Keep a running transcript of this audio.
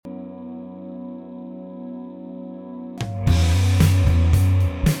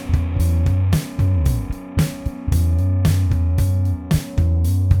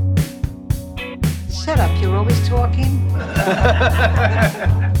In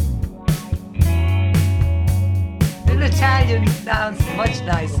Italian sounds much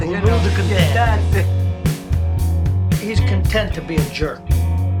nicer. You know? He's content to be a jerk.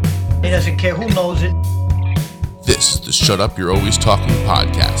 He doesn't care who knows it. This is the Shut Up You're Always Talking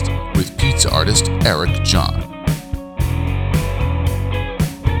podcast with pizza artist Eric John.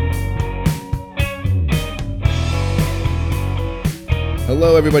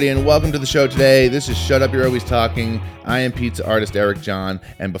 Hello, everybody, and welcome to the show today. This is Shut Up You're Always Talking. I am pizza artist Eric John,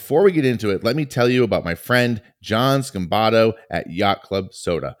 and before we get into it, let me tell you about my friend John Scambato at Yacht Club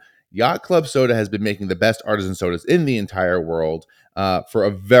Soda. Yacht Club Soda has been making the best artisan sodas in the entire world for a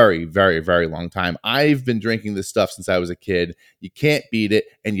very, very, very long time. I've been drinking this stuff since I was a kid. You can't beat it,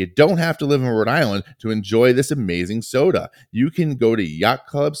 and you don't have to live in Rhode Island to enjoy this amazing soda. You can go to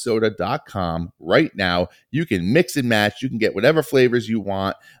yachtclubsoda.com right now. You can mix and match. You can get whatever flavors you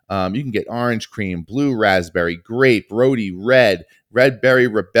want. You can get orange cream, blue raspberry, grape, rhodey, red berry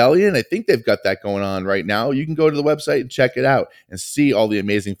rebellion. I think they've got that going on right now. You can go to the website and check it out and see all the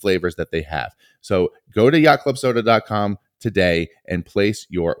amazing flavors that they have. So go to yachtclubsoda.com today and place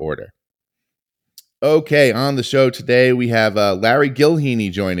your order. Okay, on the show today, we have Larry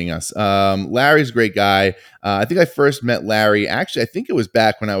Gillheeney joining us. Larry's a great guy. I think I first met Larry. Actually, I think it was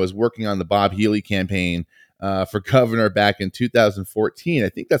back when I was working on the Bob Healy campaign for governor back in 2014. I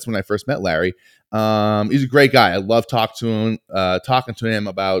think that's when I first met Larry. He's a great guy. I love talking to him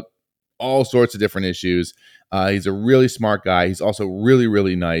about all sorts of different issues. He's a really smart guy. He's also really,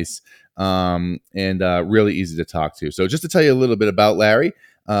 really nice and really easy to talk to. So just to tell you a little bit about Larry,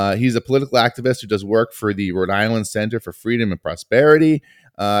 he's a political activist who does work for the Rhode Island Center for Freedom and Prosperity,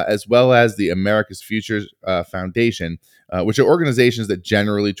 as well as the America's Futures Foundation, which are organizations that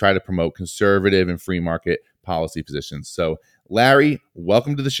generally try to promote conservative and free market policy positions. So Larry,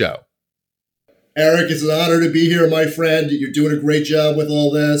 welcome to the show. Eric, it's an honor to be here, my friend. You're doing a great job with all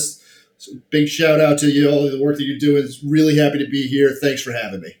this. So big shout out to you, all the work that you're doing. Really happy to be here. Thanks for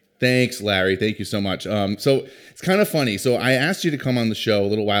having me. Thanks, Larry. Thank you so much. So it's kind of funny. So I asked you to come on the show a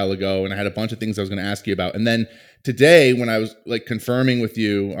little while ago, and I had a bunch of things I was going to ask you about. And then today, when I was confirming with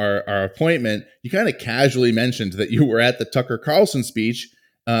you our appointment, you kind of casually mentioned that you were at the Tucker Carlson speech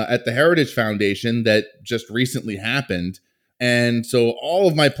at the Heritage Foundation that just recently happened. And so all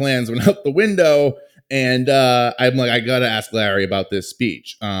of my plans went out the window, and I'm like, I got to ask Larry about this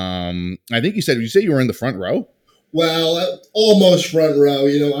speech. I think you say you were in the front row? Well, almost front row.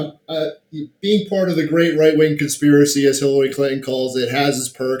 You know, being part of the great right-wing conspiracy, as Hillary Clinton calls it, has its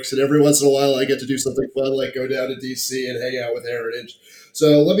perks. And every once in a while, I get to do something fun, like go down to D.C. and hang out with Heritage.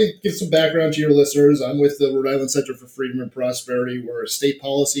 So let me give some background to your listeners. I'm with the Rhode Island Center for Freedom and Prosperity. We're a state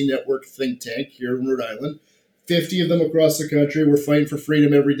policy network think tank here in Rhode Island. 50 of them across the country. We're fighting for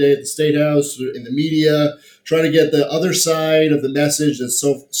freedom every day at the State House, in the media, trying to get the other side of the message that's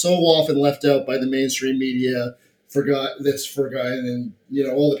so often left out by the mainstream media, forgotten, and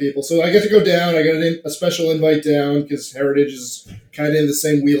all the people. So I get to go down. I got a special invite down because Heritage is kind of in the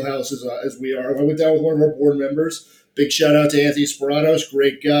same wheelhouse as we are. I went down with one of our board members. Big shout out to Anthony Speratos,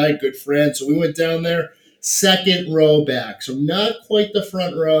 great guy, good friend. So we went down there. Second row back. So not quite the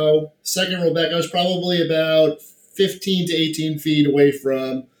front row. Second row back. I was probably about 15 to 18 feet away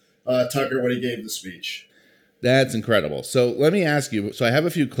from Tucker when he gave the speech. That's incredible. So let me ask you. So I have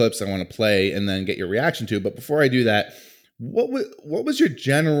a few clips I want to play and then get your reaction to. But before I do that, what was your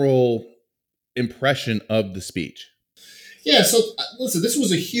general impression of the speech? Yeah, so listen, this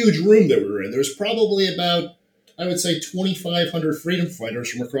was a huge room that we were in. There was probably about, I would say, 2,500 freedom fighters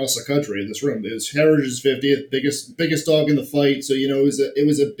from across the country in this room. It was Heritage's 50th, biggest dog in the fight. So, it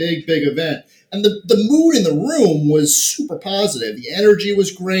was a big, big event. And the mood in the room was super positive. The energy was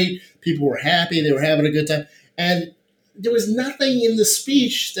great. People were happy. They were having a good time. And there was nothing in the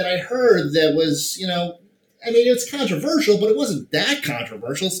speech that I heard that was, it's controversial, but it wasn't that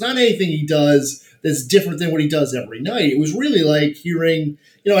controversial. It's not anything he does that's different than what he does every night. It was really like hearing,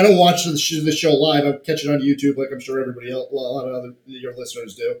 I don't watch the show live. I catch it on YouTube like I'm sure everybody else, a lot of your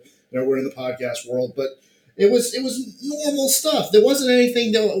listeners do. We're in the podcast world, but it was normal stuff. There wasn't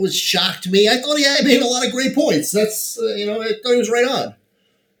anything that was shocked me. I thought he had made a lot of great points. That's, I thought he was right on.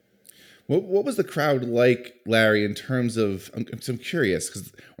 What was the crowd like, Larry, in terms of, I'm curious,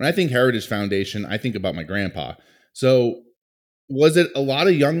 because when I think Heritage Foundation, I think about my grandpa. So was it a lot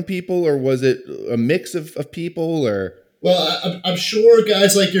of young people, or was it a mix of people, or? Well, I'm sure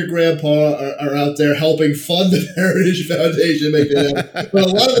guys like your grandpa are out there helping fund the Heritage Foundation. But a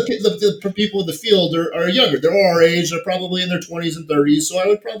lot of the people in the field are younger. They're our age. They're probably in their 20s and 30s. So I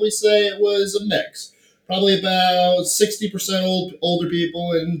would probably say it was a mix. probably about 60% older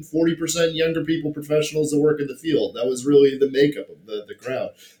people and 40% younger people, professionals that work in the field. That was really the makeup of the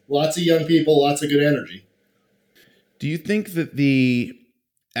crowd. Lots of young people, lots of good energy. Do you think that the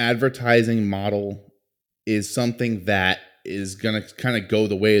advertising model is something that is going to kind of go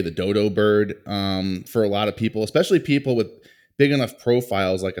the way of the dodo bird for a lot of people, especially people with big enough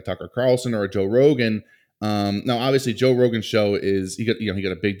profiles like a Tucker Carlson or a Joe Rogan? Now, obviously, Joe Rogan's show is he got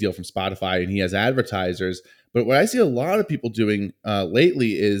a big deal from Spotify and he has advertisers. But what I see a lot of people doing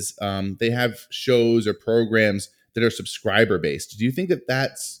lately is they have shows or programs that are subscriber based. Do you think that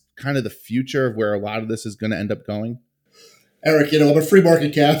that's kind of the future of where a lot of this is going to end up going? Eric, I'm a free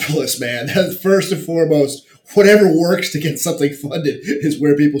market capitalist, man. First and foremost, whatever works to get something funded is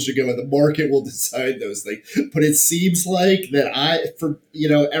where people should go, and the market will decide those things. But it seems like that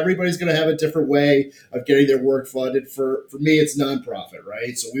everybody's going to have a different way of getting their work funded. For me, it's nonprofit,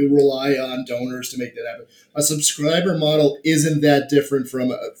 right? So we rely on donors to make that happen. A subscriber model isn't that different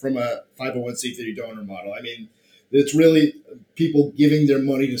from a 501c3 donor model. I mean, it's really people giving their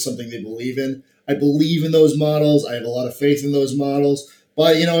money to something they believe in. I believe in those models. I have a lot of faith in those models.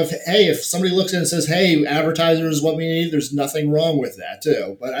 But, if somebody looks at it and says, hey, advertisers is what we need, there's nothing wrong with that,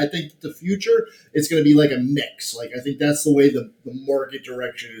 too. But I think the future, it's going to be like a mix. Like, I think that's the way the market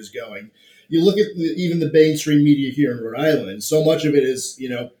direction is going. You look at even the mainstream media here in Rhode Island, so much of it is,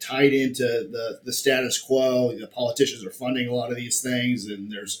 tied into the status quo. The politicians are funding a lot of these things, and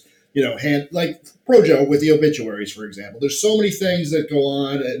there's, like Projo with the obituaries, for example. There's so many things that go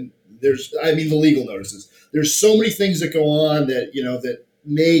on, and the legal notices. There's so many things that go on that, that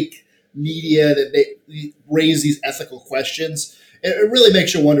make media, raise these ethical questions. And it really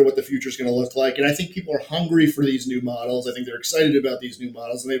makes you wonder what the future is going to look like. And I think people are hungry for these new models. I think they're excited about these new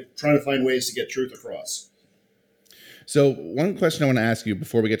models, and they're trying to find ways to get truth across. So one question I want to ask you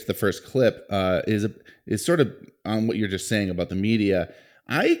before we get to the first clip is sort of on what you're just saying about the media.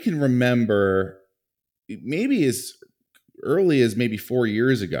 I can remember maybe as early as maybe 4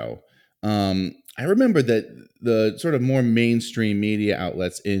 years ago, I remember that the sort of more mainstream media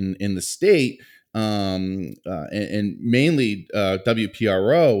outlets in the state and mainly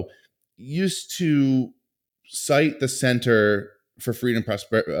WPRO used to cite the Center for Freedom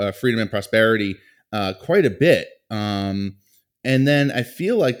and Prosperity quite a bit. And then I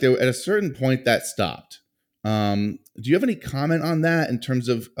feel like at a certain point that stopped. Do you have any comment on that in terms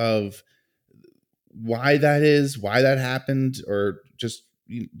of why that is, why that happened, or just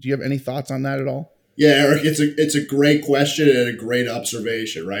do you have any thoughts on that at all? Yeah, Eric, it's a great question and a great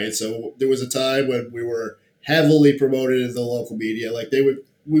observation, right? So there was a time when we were heavily promoted in the local media. Like they would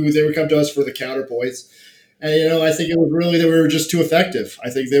come to us for the counterpoints. And, I think it was really that we were just too effective. I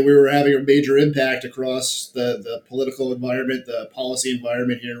think that we were having a major impact across the political environment, the policy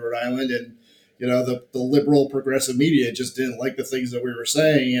environment here in Rhode Island. And, the liberal progressive media just didn't like the things that we were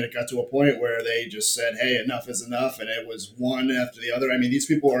saying. And it got to a point where they just said, hey, enough is enough. And it was one after the other. I mean, these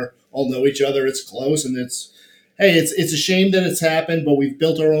people all know each other. It's close. And it's a shame that it's happened, but we've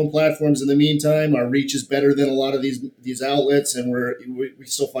built our own platforms in the meantime. Our reach is better than a lot of these outlets, and we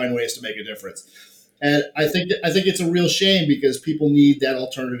still find ways to make a difference. And I think it's a real shame because people need that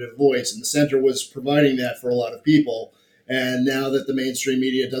alternative voice, and the center was providing that for a lot of people. And now that the mainstream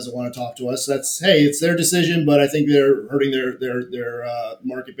media doesn't want to talk to us, it's their decision, but I think they're hurting their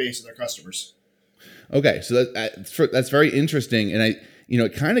market base and their customers. Okay, so that's very interesting, and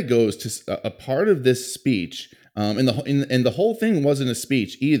it kind of goes to a part of this speech. And the whole thing wasn't a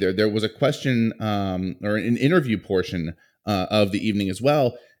speech either. There was a question or an interview portion of the evening as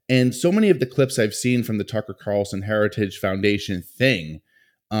well. And so many of the clips I've seen from the Tucker Carlson Heritage Foundation thing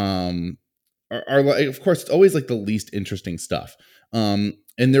are like, of course, it's always like the least interesting stuff. And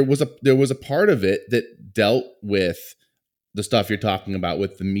there was a part of it that dealt with the stuff you're talking about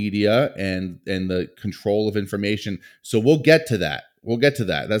with the media and the control of information. So we'll get to that.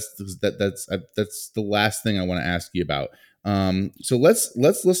 That's the last thing I want to ask you about. So let's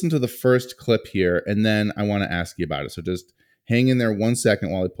listen to the first clip here, and then I want to ask you about it. So just hang in there 1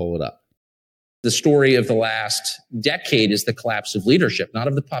 second while I pull it up. The story of the last decade is the collapse of leadership, not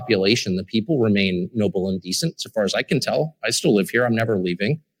of the population. The people remain noble and decent, so far as I can tell. I still live here. I'm never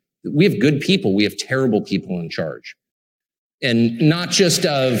leaving. We have good people. We have terrible people in charge. And not just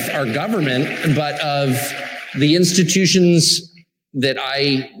of our government, but of the institutions that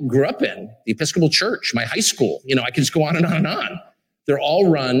I grew up in, the Episcopal Church, my high school. I could just go on and on and on. They're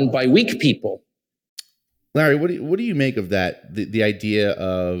all run by weak people. Larry, what do you make of that? The idea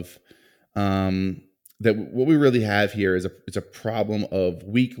of that what we really have here is a problem of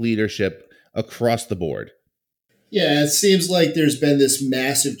weak leadership across the board. Yeah, it seems like there's been this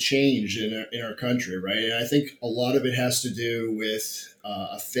massive change in our country, right? And I think a lot of it has to do with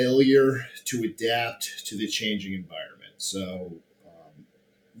a failure to adapt to the changing environment. So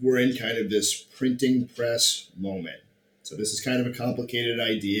we're in kind of this printing press moment. So this is kind of a complicated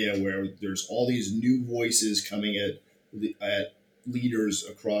idea where there's all these new voices coming at leaders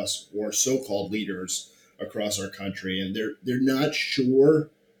across, or so-called leaders across our country, and they're not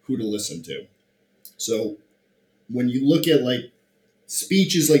sure who to listen to. So when you look at like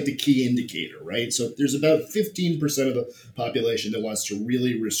speech is like the key indicator, right? So there's about 15% of the population that wants to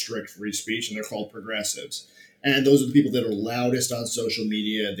really restrict free speech, and they're called progressives. And those are the people that are loudest on social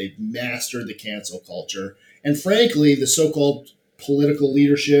media. They've mastered the cancel culture. And frankly, the so-called political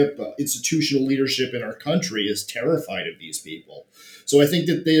leadership, institutional leadership in our country is terrified of these people. So I think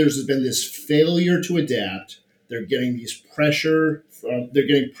that there's been this failure to adapt. They're getting pressure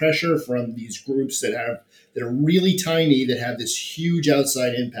from these groups that are really tiny, that have this huge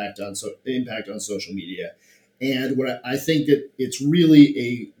outside impact on social media. And what I think that it's really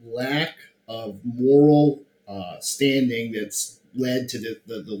a lack of moral standing that's led to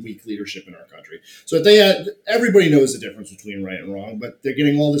the weak leadership in our country. So everybody knows the difference between right and wrong, but they're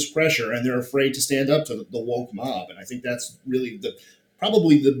getting all this pressure and they're afraid to stand up to the woke mob. And I think that's really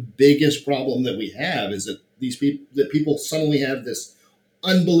probably the biggest problem that we have, is that people suddenly have this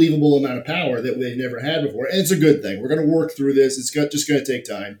unbelievable amount of power that they've never had before. And it's a good thing. We're going to work through this. It's just going to take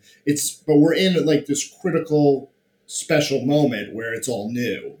time. But we're in like this critical, special moment where it's all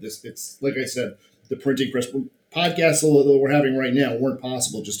new. It's like I said, the printing press podcasts that we're having right now weren't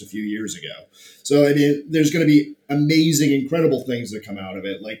possible just a few years ago. So, I mean, there's going to be amazing, incredible things that come out of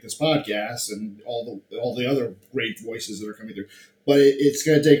it, like this podcast and all the other great voices that are coming through. But it's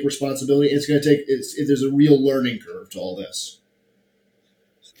going to take responsibility. There's a real learning curve to all this.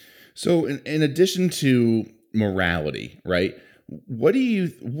 So in addition to morality, right, what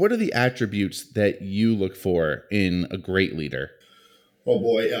are the attributes that you look for in a great leader? Oh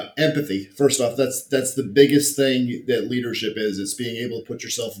boy, empathy. First off, that's the biggest thing that leadership is. It's being able to put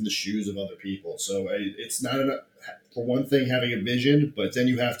yourself in the shoes of other people. So it's not enough, for one thing, having a vision, but then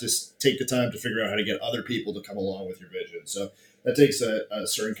you have to take the time to figure out how to get other people to come along with your vision. So that takes a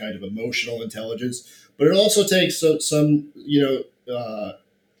certain kind of emotional intelligence, but it also takes some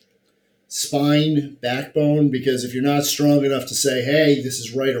spine, backbone, because if you're not strong enough to say, hey, this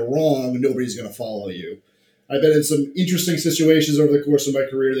is right or wrong, nobody's going to follow you. I've been in some interesting situations over the course of my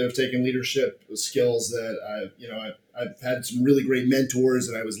career that have taken leadership skills that I've had some really great mentors,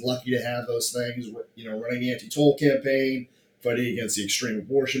 and I was lucky to have those things. Running the anti-toll campaign, fighting against the extreme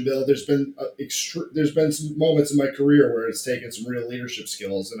abortion bill. There's been some moments in my career where it's taken some real leadership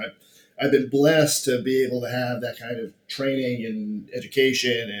skills, and I've been blessed to be able to have that kind of training and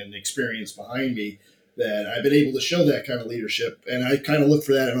education and experience behind me, that I've been able to show that kind of leadership. And I kind of look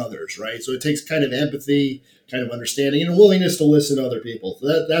for that in others, right? So it takes kind of empathy, kind of understanding, and a willingness to listen to other people.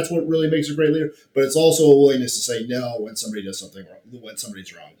 So that's what really makes a great leader. But it's also a willingness to say no when somebody does something wrong, when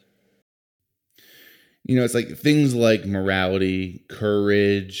somebody's wrong. It's like things like morality,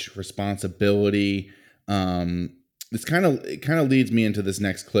 courage, responsibility. It kind of leads me into this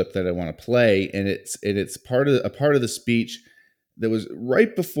next clip that I want to play, and it's part of the speech that was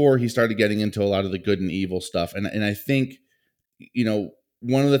right before he started getting into a lot of the good and evil stuff. And I think,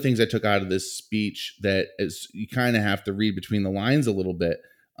 one of the things I took out of this speech that is, you kind of have to read between the lines a little bit,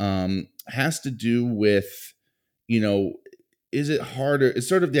 has to do with, is it harder? It's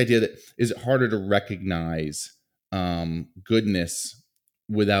sort of the idea that, is it harder to recognize goodness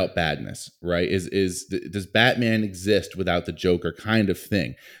without badness, right? Does Batman exist without the Joker, kind of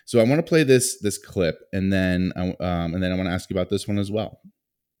thing? So I want to play this clip, and then I want to ask you about this one as well.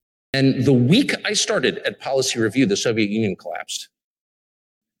 And the week I started at Policy Review, the Soviet Union collapsed,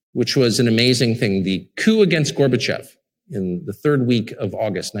 which was an amazing thing. The coup against Gorbachev in the third week of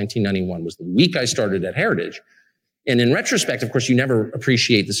August 1991 was the week I started at Heritage. And in retrospect, of course, you never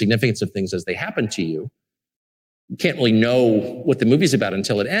appreciate the significance of things as they happen to you. You can't really know what the movie's about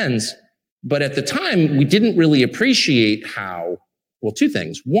until it ends. But at the time, we didn't really appreciate how, well, two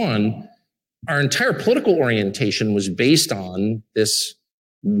things. One, our entire political orientation was based on this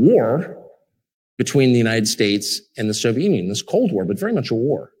war between the United States and the Soviet Union, this Cold War, but very much a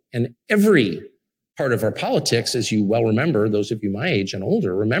war. And every part of our politics, as you well remember, those of you my age and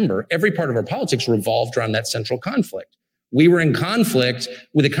older remember, every part of our politics revolved around that central conflict. We were in conflict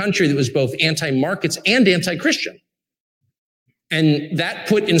with a country that was both anti-markets and anti-Christian. And that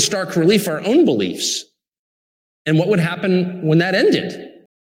put in stark relief our own beliefs and what would happen when that ended.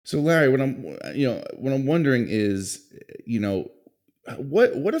 So Larry, what I'm wondering is,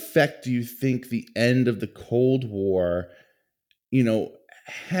 what effect do you think the end of the Cold War,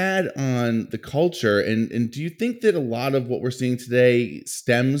 had on the culture, and do you think that a lot of what we're seeing today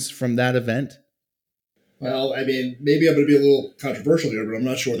stems from that event? Well, I mean, maybe I'm going to be a little controversial here, but I'm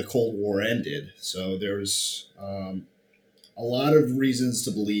not sure the Cold War ended. So there's a lot of reasons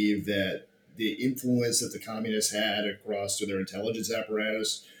to believe that the influence that the communists had across to their intelligence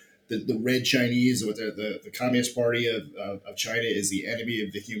apparatus, the Red Chinese, the Communist Party of China is the enemy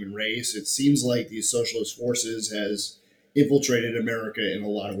of the human race. It seems like these socialist forces has infiltrated America in a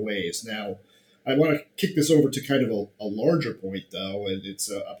lot of ways. Now, I want to kick this over to kind of a larger point, though, and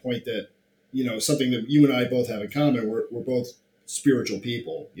it's a point that, something that you and I both have in common. We're both spiritual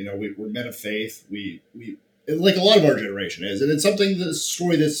people. We're men of faith. We like a lot of our generation is, and it's something, the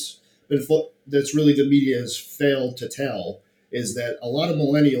story that's really the media has failed to tell, is that a lot of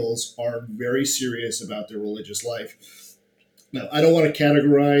millennials are very serious about their religious life. Now, I don't want to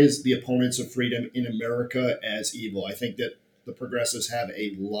categorize the opponents of freedom in America as evil. I think that the progressives have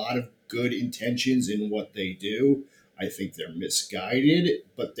a lot of good intentions in what they do. I think they're misguided,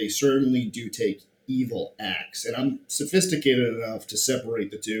 but they certainly do take evil acts. And I'm sophisticated enough to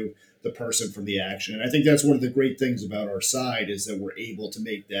separate the person from the action. And I think that's one of the great things about our side, is that we're able to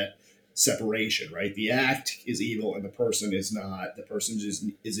make that separation, right? The act is evil and the person is not. The person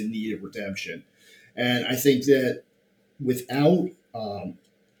is in need of redemption. And I think that without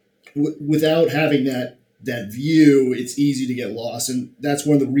having that view, it's easy to get lost. And that's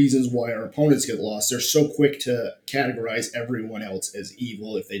one of the reasons why our opponents get lost. They're so quick to categorize everyone else as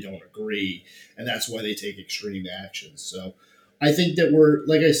evil if they don't agree. And that's why they take extreme actions. So I think that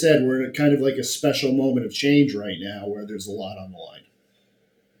like I said, we're in a kind of like a special moment of change right now where there's a lot on the line.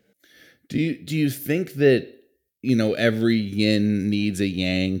 Do you think that, every yin needs a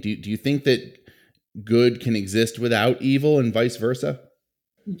yang? Do you think that good can exist without evil and vice versa?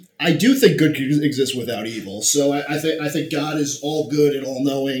 I do think good can exist without evil. So I think God is all good and all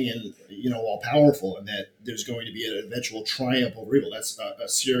knowing and all powerful, and that there's going to be an eventual triumph over evil. That's a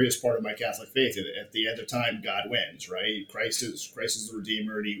serious part of my Catholic faith. At the end of time, God wins, right? Christ is the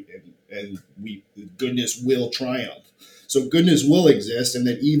Redeemer, and goodness will triumph. So goodness will exist, and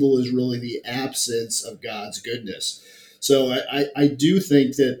that evil is really the absence of God's goodness. So I do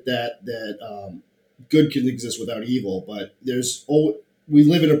think that good can exist without evil, but we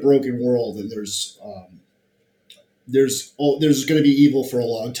live in a broken world, and there's going to be evil for a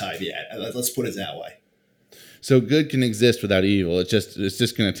long time yet. Let's put it that way. So good can exist without evil. It's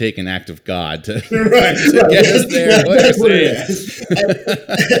just going to take an act of God to, right, get us there. That's what it is.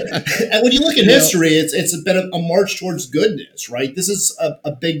 And when you look at history, it's been a march towards goodness, right? This is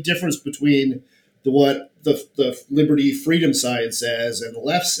a big difference between what the liberty freedom side says and the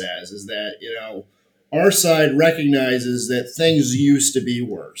left says, is that, our side recognizes that things used to be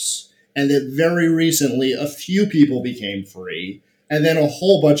worse, and that very recently a few people became free, and then a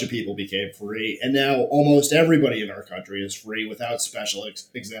whole bunch of people became free, and now almost everybody in our country is free without special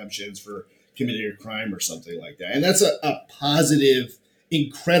exemptions for committing a crime or something like that. And that's a positive,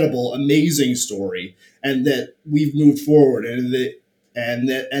 incredible, amazing story, and that we've moved forward, and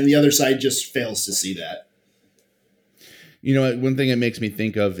the other side just fails to see that. One thing it makes me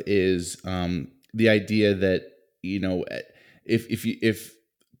think of is the idea that, if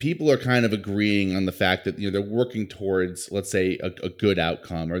people are kind of agreeing on the fact that, they're working towards, let's say, a good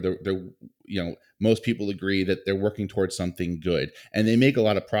outcome, or they're most people agree that they're working towards something good, and they make a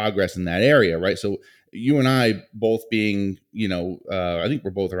lot of progress in that area, right? So you and I both being, I think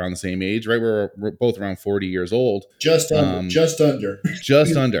we're both around the same age, right? We're both around 40 years old. Just under.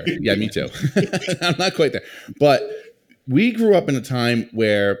 Yeah, me too. I'm not quite there, but we grew up in a time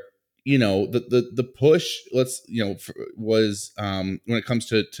where, the push, was when it comes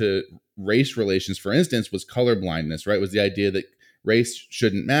to race relations, for instance, was color blindness, right? Was the idea that race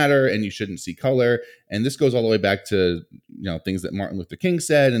shouldn't matter and you shouldn't see color. And this goes all the way back to, things that Martin Luther King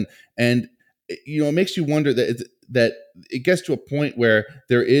said. And it makes you wonder that it gets to a point where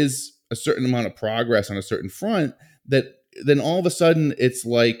there is a certain amount of progress on a certain front, that then all of a sudden it's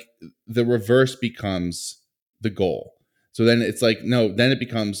like the reverse becomes the goal. So then it's like, no, then it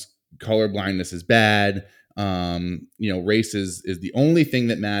becomes color blindness is bad. Race is the only thing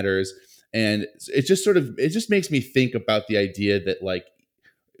that matters. And it just makes me think about the idea that, like,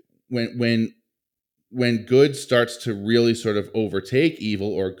 when good starts to really sort of overtake evil,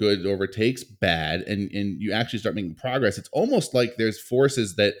 or good overtakes bad, and you actually start making progress, it's almost like there's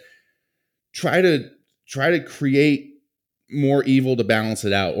forces that try to create more evil to balance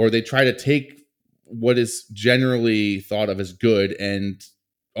it out, or they try to take what is generally thought of as good and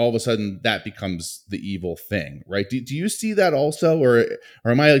all of a sudden that becomes the evil thing, right? Do you see that also, or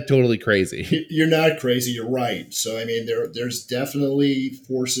am I like totally crazy? You're not crazy. You're right. So, I mean, there's definitely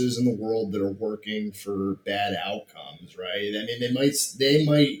forces in the world that are working for bad outcomes, right? I mean, they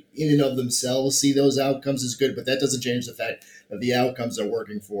might in and of themselves see those outcomes as good, but that doesn't change the fact that the outcomes they're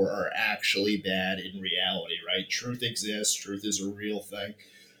working for are actually bad in reality, right? Truth exists. Truth is a real thing.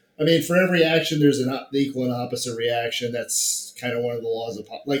 I mean, for every action, there's an equal and opposite reaction. That's kind of one of the laws of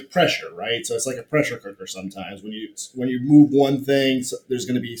like pressure, right? So it's like a pressure cooker. Sometimes when you move one thing, so there's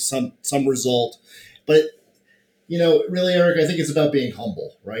going to be some result. But really, Eric, I think it's about being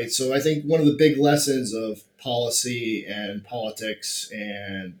humble, right? So I think one of the big lessons of policy and politics,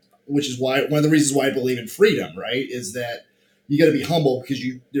 and which is why one of the reasons why I believe in freedom, right, is that you got to be humble because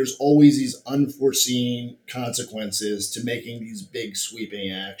there's always these unforeseen consequences to making these big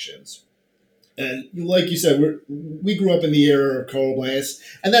sweeping actions. And like you said, we grew up in the era of colorblindness,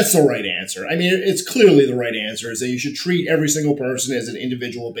 and that's the right answer. I mean, it's clearly the right answer is that you should treat every single person as an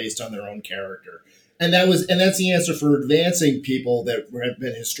individual based on their own character. And that's the answer for advancing people that have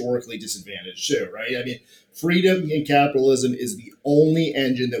been historically disadvantaged too, right? I mean, freedom and capitalism is the only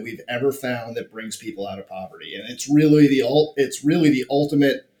engine that we've ever found that brings people out of poverty, and it's really the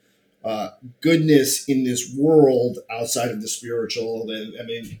ultimate goodness in this world outside of the spiritual. And I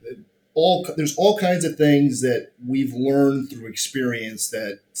mean, there's all kinds of things that we've learned through experience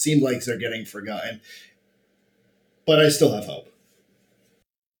that seem like they're getting forgotten, but I still have hope.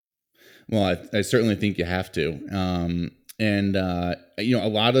 Well, I certainly think you have to. A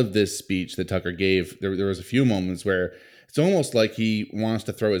lot of this speech that Tucker gave, there was a few moments where it's almost like he wants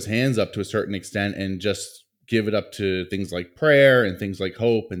to throw his hands up to a certain extent and just give it up to things like prayer and things like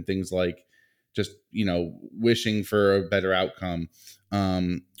hope and things like just, wishing for a better outcome.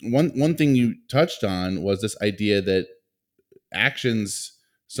 One thing you touched on was this idea that actions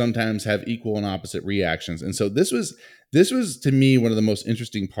sometimes have equal and opposite reactions. And so this was to me one of the most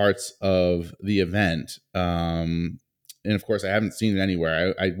interesting parts of the event. And of course, I haven't seen it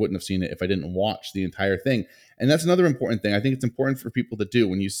anywhere. I wouldn't have seen it if I didn't watch the entire thing. And that's another important thing. I think it's important for people to do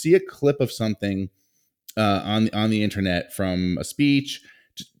when you see a clip of something on the internet from a speech.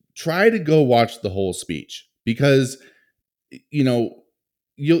 Just try to go watch the whole speech, because you'll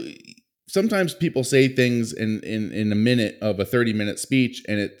sometimes people say things in a minute of a 30-minute speech,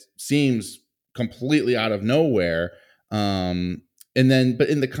 and it seems completely out of nowhere. But in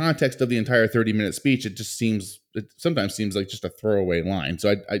the context of the entire 30-minute speech, it sometimes seems like just a throwaway line.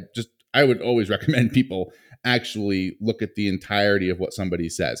 So I would always recommend people actually look at the entirety of what somebody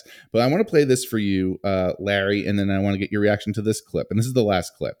says. But I want to play this for you, Larry, and then I want to get your reaction to this clip. And this is the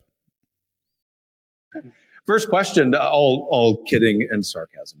last clip. First question, all kidding and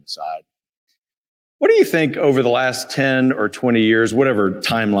sarcasm aside. What do you think over the last 10 or 20 years, whatever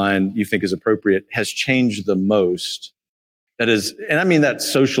timeline you think is appropriate, has changed the most? That is, and I mean that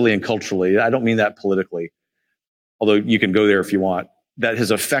socially and culturally. I don't mean that politically, although you can go there if you want. That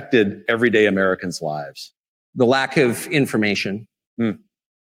has affected everyday Americans' lives. The lack of information. This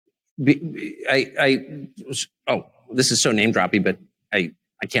is so name droppy, but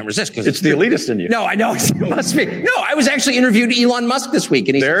I can't resist because it's the elitist in you. No, I know it must be. No, I was actually interviewed Elon Musk this week,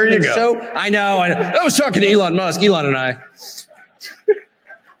 and he there you go. So I know. I was talking to Elon Musk, Elon and I,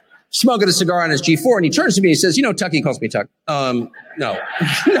 smoking a cigar on his G4, and he turns to me and he says, Tuck, he calls me Tuck. No,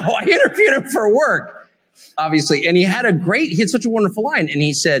 I interviewed him for work, obviously, and he had such a wonderful line, and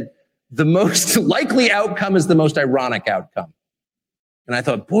he said, the most likely outcome is the most ironic outcome. And I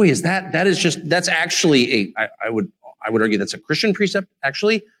thought, boy, that's actually I would argue that's a Christian precept,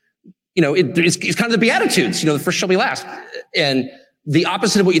 actually. It's kind of the Beatitudes, the first shall be last. And the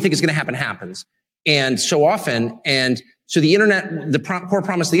opposite of what you think is going to happen happens. And so often, so the internet, the core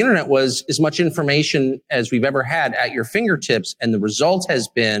promise of the internet was as much information as we've ever had at your fingertips. And the result has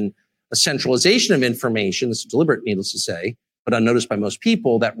been a centralization of information. This is deliberate, needless to say, but unnoticed by most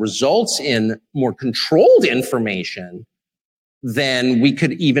people, that results in more controlled information than we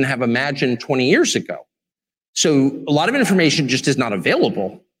could even have imagined 20 years ago. So a lot of information just is not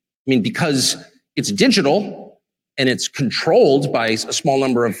available. I mean, because it's digital and it's controlled by a small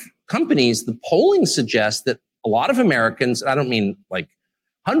number of companies, the polling suggests that a lot of Americans, I don't mean like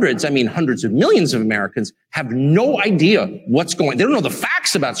hundreds, I mean hundreds of millions of Americans, have no idea what's going on. They don't know the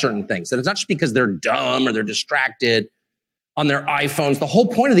facts about certain things. That it's not just because they're dumb or they're distracted on their iPhones. The whole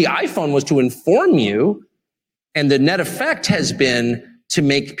point of the iPhone was to inform you. And the net effect has been to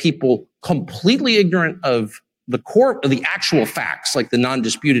make people completely ignorant of the actual facts, like the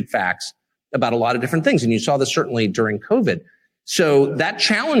non-disputed facts about a lot of different things. And you saw this certainly during COVID. So that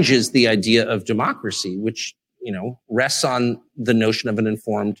challenges the idea of democracy, which rests on the notion of an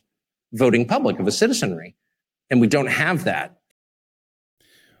informed voting public, of a citizenry. And we don't have that.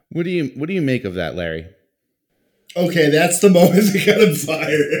 What do you make of that, Larry? Okay, that's the moment that got him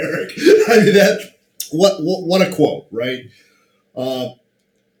fired, Eric. I mean, what a quote, right?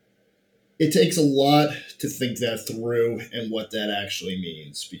 It takes a lot to think that through and what that actually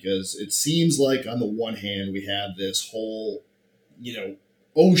means, because it seems like on the one hand we have this whole,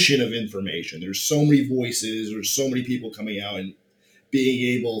 ocean of information. There's so many voices, there's so many people coming out and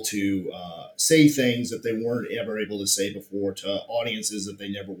being able to say things that they weren't ever able to say before to audiences that they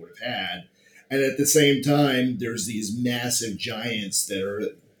never would have had. And at the same time, there's these massive giants that are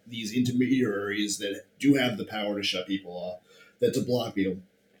these intermediaries that do have the power to shut people off, that to block people.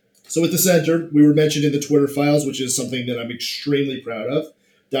 So at the center, we were mentioned in the Twitter files, which is something that I'm extremely proud of.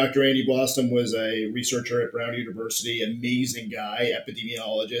 Dr. Andy Boston was a researcher at Brown University, amazing guy,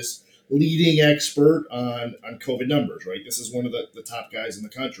 epidemiologist, leading expert on COVID numbers, right? This is one of the top guys in the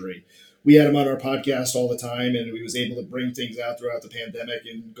country. We had him on our podcast all the time, and he was able to bring things out throughout the pandemic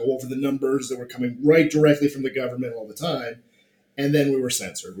and go over the numbers that were coming right directly from the government all the time. And then we were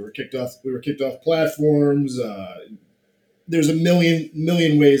censored. We were kicked off platforms. There's a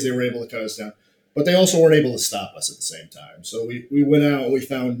million ways they were able to cut us down, but they also weren't able to stop us at the same time. So we went out and we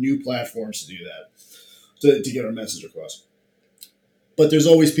found new platforms to do that, to get our message across. But there's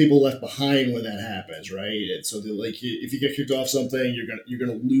always people left behind when that happens, right? And so, if you get kicked off something, you're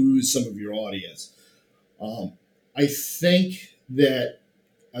gonna lose some of your audience. I think that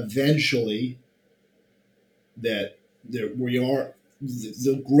eventually, we are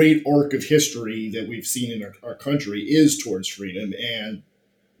the great arc of history that we've seen in our country is towards freedom, and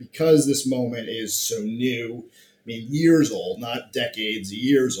because this moment is so new, I mean, years old, not decades,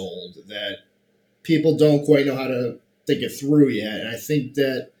 years old, that people don't quite know how to think it through yet. And I think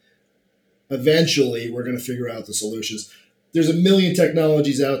that eventually we're going to figure out the solutions. There's a million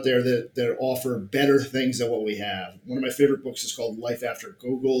technologies out there that offer better things than what we have. One of my favorite books is called Life After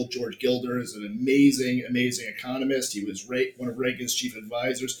Google. George Gilder is an amazing economist. He was one of Reagan's chief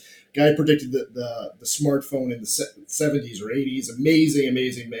advisors. Guy predicted the smartphone in the 70s or 80s.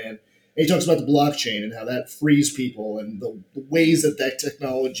 Amazing man. And he talks about the blockchain and how that frees people and the ways that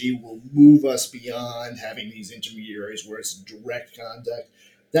technology will move us beyond having these intermediaries where it's direct contact.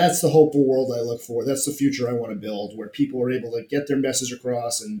 That's the hopeful world I look for. That's the future I want to build, where people are able to get their message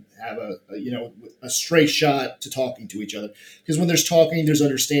across and have a straight shot to talking to each other. Because when there's talking, there's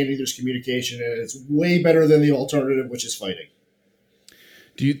understanding, there's communication, and it's way better than the alternative, which is fighting.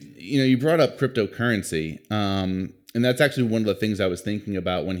 You brought up cryptocurrency, and that's actually one of the things I was thinking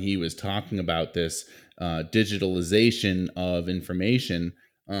about when he was talking about this digitalization of information.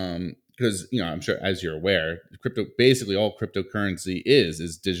 Because, I'm sure, as you're aware, basically all cryptocurrency is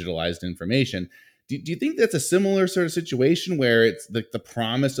digitalized information. Do you think that's a similar sort of situation where it's the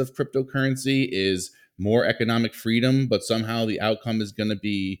promise of cryptocurrency is more economic freedom, but somehow the outcome is going to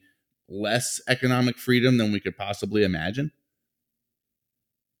be less economic freedom than we could possibly imagine?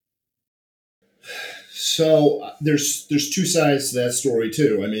 So there's two sides to that story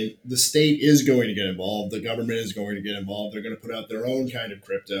too. I mean, the state is going to get involved. The government is going to get involved. They're going to put out their own kind of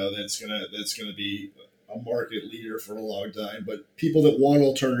crypto that's gonna be a market leader for a long time. But people that want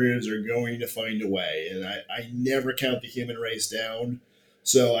alternatives are going to find a way. And I never count the human race down.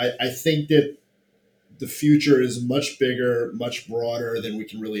 So I think that the future is much bigger, much broader than we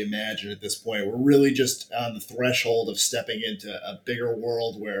can really imagine at this point. We're really just on the threshold of stepping into a bigger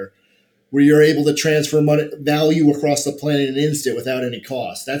world where you're able to transfer value across the planet in an instant without any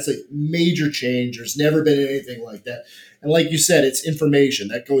cost. That's a major change. There's never been anything like that. And like you said, it's information.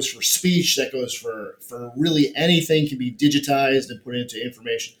 That goes for speech. That goes for really anything can be digitized and put into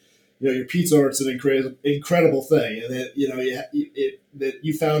information. Your pizza art's an incredible thing. And that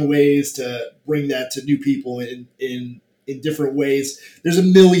you found ways to bring that to new people in different ways. There's a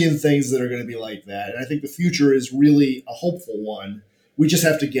million things that are going to be like that. And I think the future is really a hopeful one. We just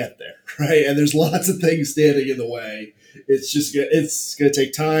have to get there, right? And there's lots of things standing in the way. It's going to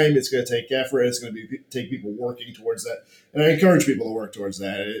take time. It's going to take effort. It's going to take people working towards that. And I encourage people to work towards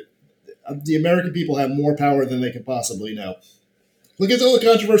that. The American people have more power than they can possibly know. Look at all the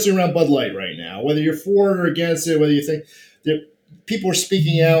controversy around Bud Light right now. Whether you're for it or against it, whether you think that people are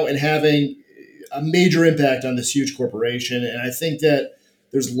speaking out and having a major impact on this huge corporation. And I think that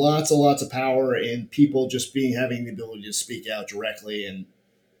there's lots and lots of power in people just having the ability to speak out directly. And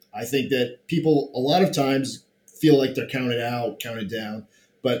I think that people a lot of times feel like they're counted out, counted down,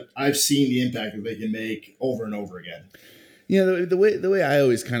 but I've seen the impact that they can make over and over again. The way I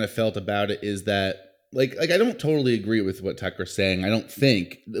always kind of felt about it is that like I don't totally agree with what Tucker's saying. I don't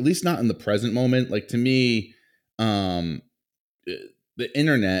think, at least not in the present moment. Like, to me, um, the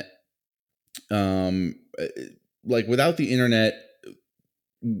internet, like without the internet,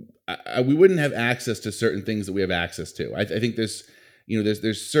 we wouldn't have access to certain things that we have access to. I think there's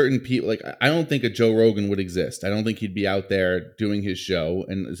certain people, like I don't think a Joe Rogan would exist. I don't think he'd be out there doing his show,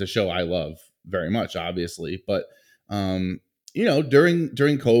 and it's a show I love very much, obviously. But during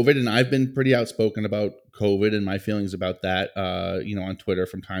COVID, and I've been pretty outspoken about COVID and my feelings about that, on Twitter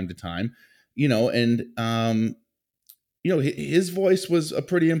from time to time, and his voice was a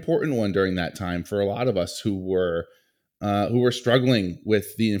pretty important one during that time for a lot of us who were struggling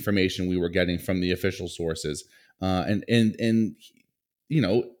with the information we were getting from the official sources, and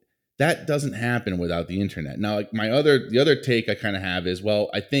that doesn't happen without the internet. Now, like the other take I kind of have is, well,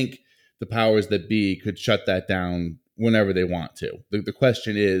 I think the powers that be could shut that down whenever they want to. The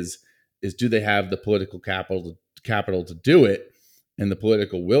question is do they have the political capital to do it and the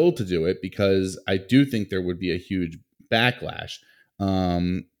political will to do it? Because I do think there would be a huge backlash.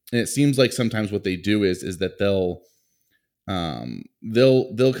 And it seems like sometimes what they do is that they'll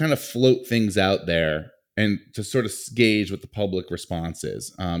kind of float things out there and to sort of gauge what the public response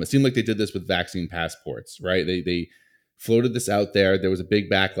is. It seemed like they did this with vaccine passports, right? They floated this out there. There was a big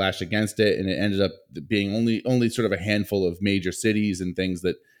backlash against it, and it ended up being only sort of a handful of major cities and things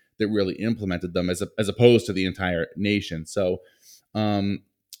that really implemented them, as opposed to the entire nation. So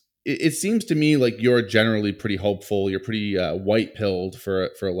it seems to me like you're generally pretty hopeful. You're pretty white-pilled, for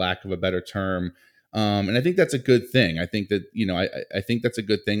lack of a better term. And I think that's a good thing. I think that, I think that's a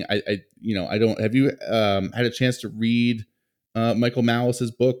good thing. I don't, have you had a chance to read Michael Malice's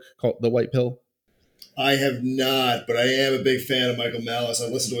book called The White Pill? I have not, but I am a big fan of Michael Malice. I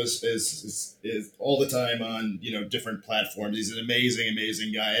listen to his all the time on, different platforms. He's an amazing,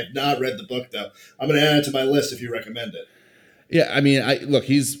 amazing guy. I have not read the book though. I'm going to add it to my list if you recommend it. Yeah, I mean,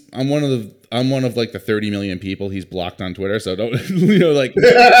 I'm one of like the 30 million people he's blocked on Twitter. So don't, but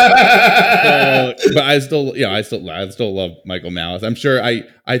I still love Michael Malice. I'm sure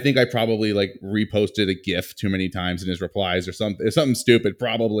I think I probably like reposted a GIF too many times in his replies or something stupid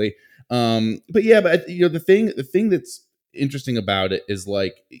probably. The thing that's interesting about it is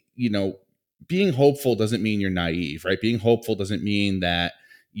like, being hopeful doesn't mean you're naive, right? Being hopeful doesn't mean that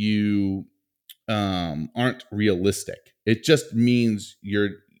you aren't realistic. It just means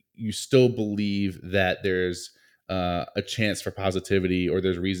you still believe that there's a chance for positivity, or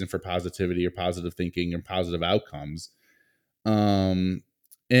there's reason for positivity or positive thinking and positive outcomes. And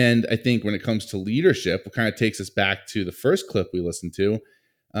I think when it comes to leadership, it kind of takes us back to the first clip we listened to.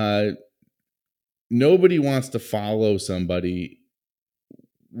 Nobody wants to follow somebody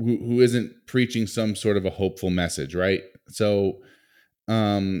who isn't preaching some sort of a hopeful message, right? So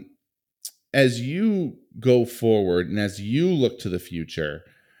as you go forward and as you look to the future,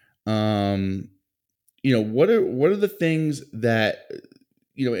 what are the things that,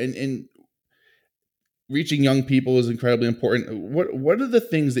 and reaching young people is incredibly important. What are the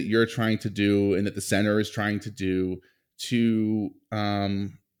things that you're trying to do and that the center is trying to do to,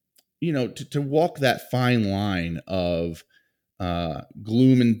 to walk that fine line of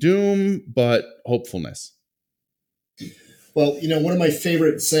gloom and doom, but hopefulness? Well, one of my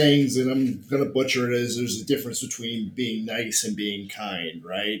favorite sayings, and I'm going to butcher it, is there's a difference between being nice and being kind,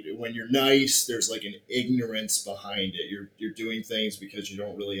 right? When you're nice, there's like an ignorance behind it. You're doing things because you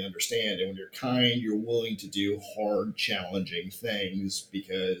don't really understand. And when you're kind, you're willing to do hard, challenging things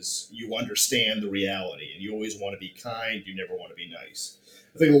because you understand the reality. And you always want to be kind. You never want to be nice.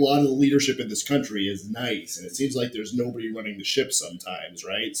 I think a lot of the leadership in this country is nice. And it seems like there's nobody running the ship sometimes,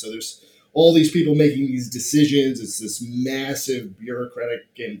 right? So there's all these people making these decisions. It's this massive bureaucratic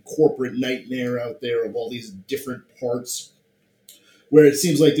and corporate nightmare out there of all these different parts where it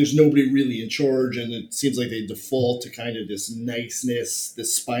seems like there's nobody really in charge, and it seems like they default to kind of this niceness,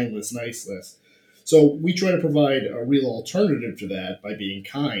 this spineless niceness. So we try to provide a real alternative to that by being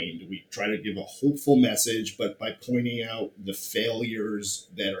kind. We try to give a hopeful message, but by pointing out the failures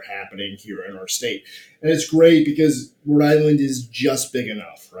that are happening here in our state. And it's great because Rhode Island is just big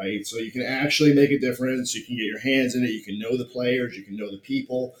enough, right? So you can actually make a difference. You can get your hands in it. You can know the players. You can know the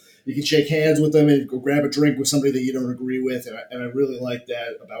people. You can shake hands with them and go grab a drink with somebody that you don't agree with. And I really like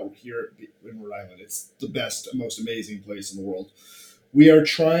that about here in Rhode Island. It's the best, most amazing place in the world. We are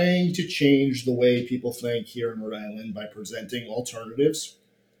trying to change the way people think here in Rhode Island by presenting alternatives,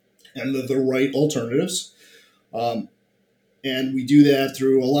 and the right alternatives. And we do that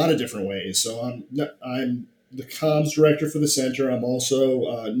through a lot of different ways. So I'm the comms director for the center. I'm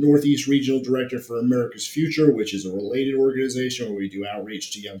also Northeast Regional Director for America's Future, which is a related organization where we do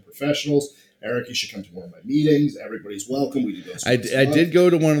outreach to young professionals. Eric, you should come to one of my meetings. Everybody's welcome. We do those. I did go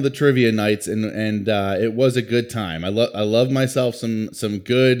to one of the trivia nights, and it was a good time. I love myself some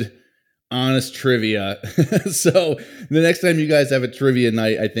good, honest trivia. So the next time you guys have a trivia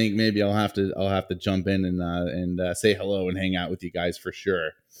night, I think maybe I'll have to jump in and say hello and hang out with you guys for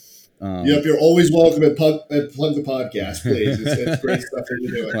sure. Yep, you're always welcome and plug the podcast, please. It's great stuff that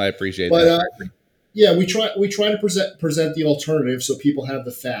you're doing. Well, I appreciate that. Yeah, we try to present the alternative so people have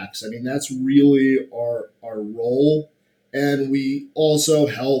the facts. I mean, that's really our role, and we also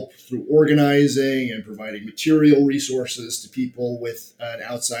help through organizing and providing material resources to people with an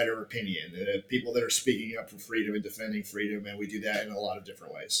outsider opinion, people that are speaking up for freedom and defending freedom, and we do that in a lot of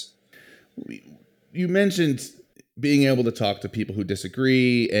different ways. You mentioned being able to talk to people who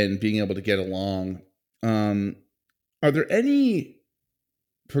disagree and being able to get along. Are there any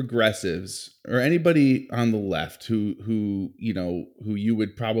progressives or anybody on the left who you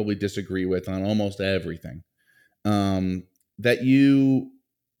would probably disagree with on almost everything, that you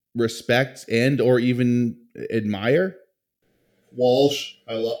respect and or even admire? Walsh,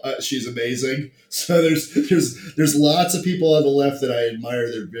 I love. She's amazing. So there's lots of people on the left that I admire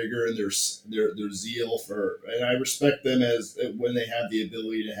their vigor and their zeal for, and I respect them as when they have the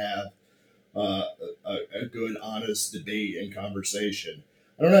ability to have a good, honest debate and conversation.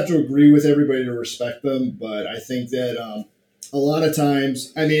 I don't have to agree with everybody to respect them, but I think that a lot of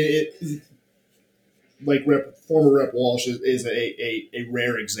times, I mean, former Rep Walsh is a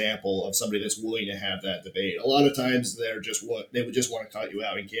rare example of somebody that's willing to have that debate. A lot of times they would just want to cut you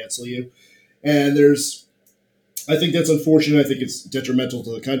out and cancel you, and I think that's unfortunate. I think it's detrimental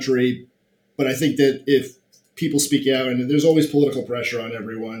to the country, but I think that if people speak out, and there's always political pressure on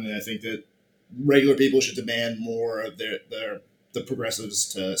everyone, and I think that regular people should demand more of the progressives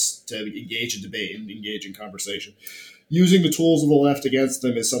to engage in debate and engage in conversation. Using the tools of the left against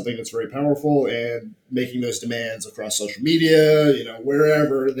them is something that's very powerful, and making those demands across social media,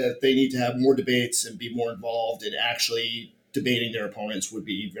 wherever, that they need to have more debates and be more involved in actually debating their opponents would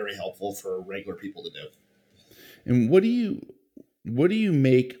be very helpful for regular people to do. And what do you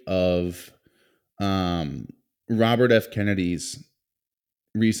make of Robert F. Kennedy's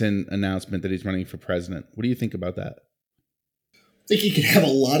recent announcement that he's running for president? What do you think about that? I think he could have a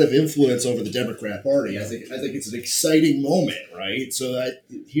lot of influence over the Democrat Party. I think it's an exciting moment, right? So that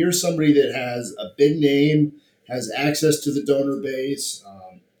here's somebody that has a big name, has access to the donor base,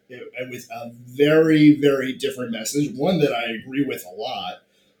 and with a very, very different message, one that I agree with a lot.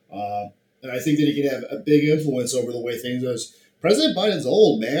 And I think that he can have a big influence over the way things go. President Biden's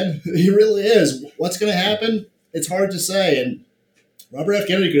old, man. He really is. What's going to happen? It's hard to say. And Robert F.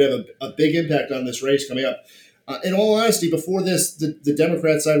 Kennedy could have a big impact on this race coming up. In all honesty, before this, the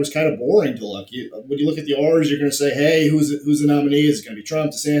Democrat side was kind of boring to look. When you look at the R's, you're going to say, hey, who's the nominee? Is it going to be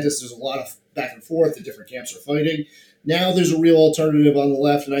Trump, DeSantis? There's a lot of back and forth. The different camps are fighting. Now there's a real alternative on the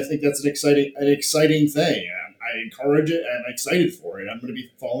left, and I think that's an exciting thing. I encourage it, and I'm excited for it. I'm going to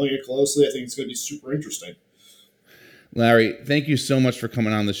be following it closely. I think it's going to be super interesting. Larry, thank you so much for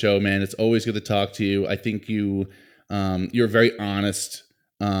coming on the show, man. It's always good to talk to you. I think you're very honest.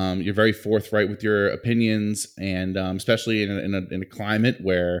 You're very forthright with your opinions, and especially in a climate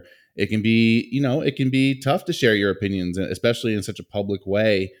where it can be tough to share your opinions, especially in such a public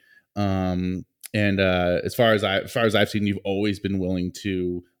way. And as far as I've seen, you've always been willing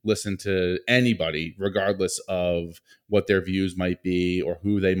to listen to anybody, regardless of what their views might be, or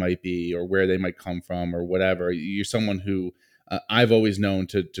who they might be, or where they might come from, or whatever. You're someone who I've always known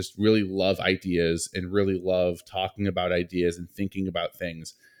to just really love ideas and really love talking about ideas and thinking about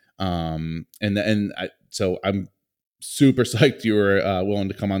things. So I'm super psyched you were willing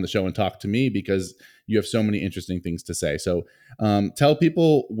to come on the show and talk to me, because you have so many interesting things to say. So tell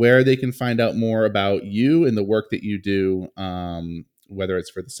people where they can find out more about you and the work that you do, whether it's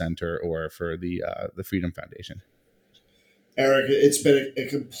for the center or for the Freedom Foundation. Eric, it's been a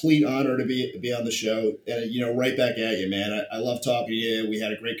complete honor to be on the show, and right back at you, man. I love talking to you. We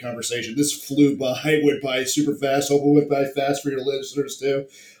had a great conversation. This flew by, went by super fast. Hope it went by fast for your listeners too.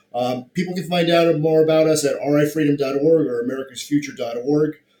 People can find out more about us at rifreedom.org or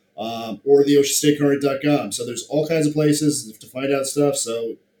americasfuture.org, or theoceanstatecurrent.com. So there's all kinds of places to find out stuff.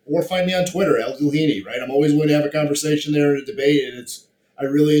 Or find me on Twitter, Larry Gillheeney, right? I'm always willing to have a conversation there and a debate, and I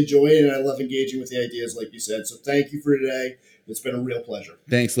really enjoy it, and I love engaging with the ideas, like you said. So thank you for today. It's been a real pleasure.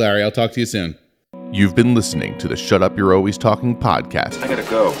 Thanks, Larry. I'll talk to you soon. You've been listening to the Shut Up, You're Always Talking podcast. I gotta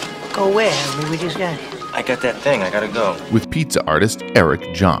go. Go where? We just got here. I got that thing. I gotta go. With pizza artist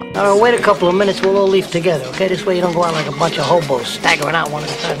Eric John. All right, wait a couple of minutes. We'll all leave together, okay? This way you don't go out like a bunch of hobos staggering out one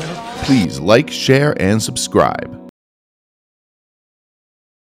at a time. Please like, share, and subscribe.